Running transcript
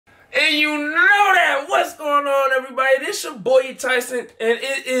And you know that. What's going on, everybody? This your boy Tyson, and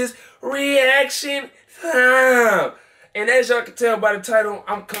it is reaction time. And as y'all can tell by the title,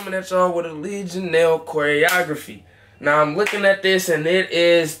 I'm coming at y'all with Etysonjr choreography. Now I'm looking at this, and it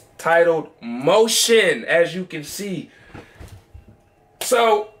is titled Motion, as you can see.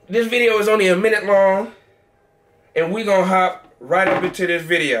 So this video is only a minute long, and we gonna hop right up into this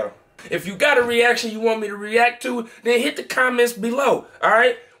video. If you got a reaction you want me to react to, then hit the comments below,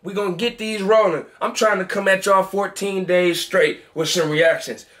 alright? We're going to get these rolling. I'm trying to come at y'all 14 days straight with some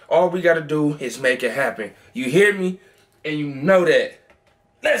reactions. All we got to do is make it happen. You hear me? And you know that.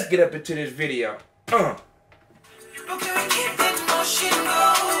 Let's get up into this video. Oh,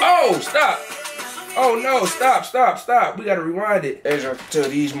 stop. Oh, no. Stop. We got to rewind it. As y'all can tell,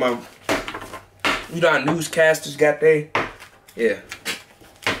 these my... You know how newscasters got they? Yeah.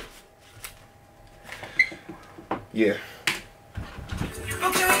 Yeah.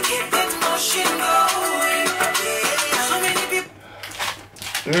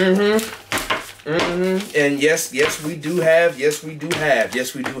 And yes we do have.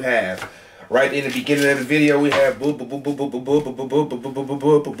 Right in the beginning of the video we have booty.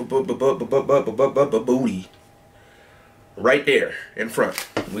 Right there in front.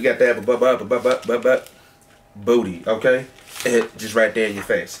 We got that booty, okay? Just right there in your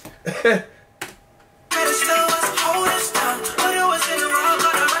face.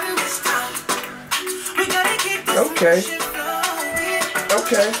 Okay.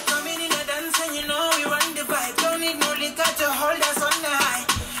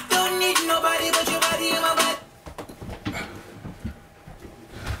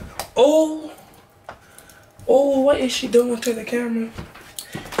 Oh, what is she doing to the camera?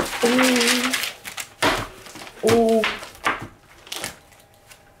 Oh.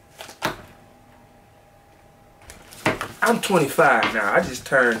 I'm 25 now. I just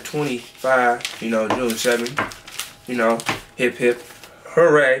turned 25, you know, June 7th. You know, hip hip,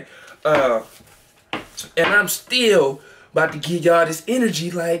 hooray. And I'm still about to give y'all this energy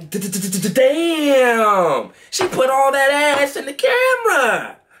like, damn. She put all that ass in the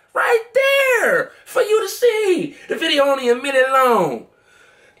camera. Right there for you to see. The video only a minute long.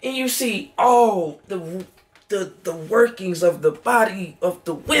 And you see all the workings of the body of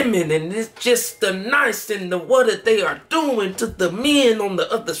the women, and it's just the nice and the what that they are doing to the men on the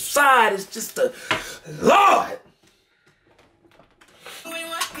other side. It's just the Lord.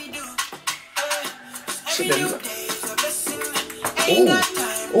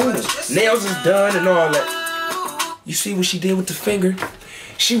 Ooh, nails is done and all that. You see what she did with the finger?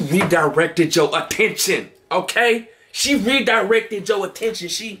 She redirected your attention, okay? She redirected your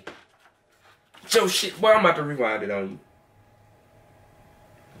attention. Your shit. Well, I'm about to rewind it on you.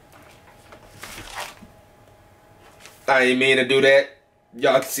 I ain't mean to do that.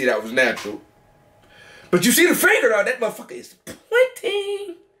 Y'all can see that was natural. But you see the finger though, that motherfucker is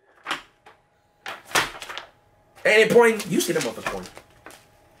pointing. Ain't it pointing? You see the motherfucker pointing.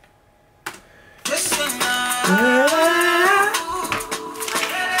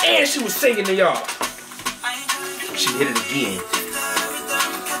 And she was singing to y'all. She hit it again.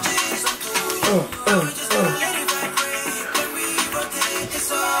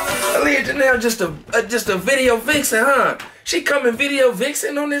 Aliya just a video vixen, huh? She coming video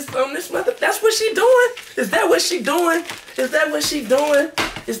vixen on this mother. That's what she doing? Is that what she doing?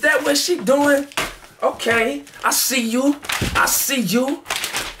 Okay, I see you.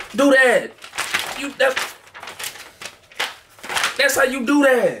 Do that. That's how you do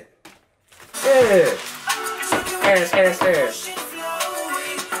that. Yeah. Ass.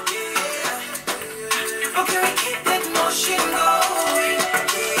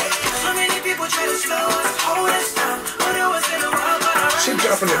 She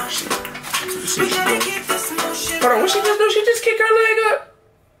dropping it. Hold on, what she just do? She just kick her leg up?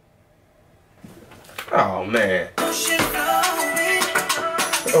 Oh, man.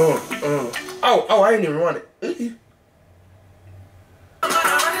 Oh, I ain't even run it.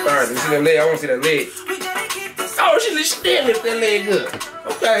 Alright, let me see that leg. I want to see that leg. Oh, she did lift that leg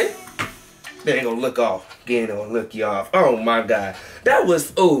up. Okay. They ain't gonna look off. Again, gonna look you off. Oh my God. That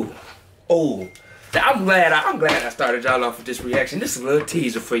was, I'm glad I started y'all off with this reaction. This is a little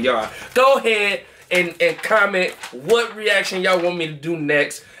teaser for y'all. Go ahead and comment what reaction y'all want me to do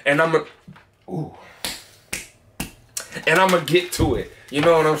next. And I'm gonna get to it. You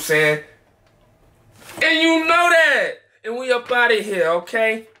know what I'm saying? And you know that. And we up out of here,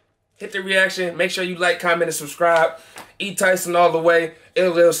 okay? Hit the reaction. Make sure you like, comment, and subscribe. Tyson all the way.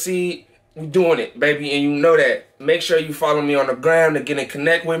 LLC. We doing it, baby, and you know that. Make sure you follow me on the gram to get and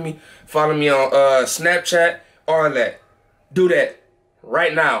connect with me. Follow me on Snapchat, all that. Do that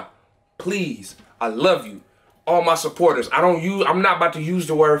right now. please, I love you. All my supporters. I'm not about to use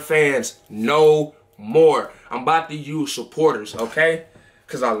the word fans no more. I'm about to use supporters, okay?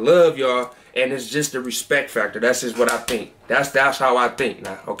 Because I love y'all, and it's just the respect factor. That's just what I think. That's how I think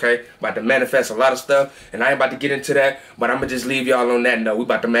now, okay? About to manifest a lot of stuff, and I ain't about to get into that, but I'm going to just leave y'all on that note. We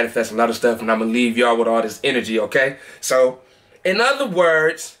about to manifest a lot of stuff, and I'm going to leave y'all with all this energy, okay? So, in other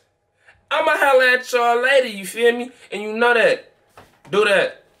words, I'm going to holler at y'all later, you feel me? And you know that. Do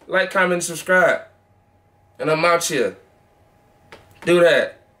that. Like, comment, and subscribe. And I'm out here. Do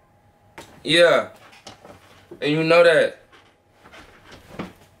that. Yeah. And you know that.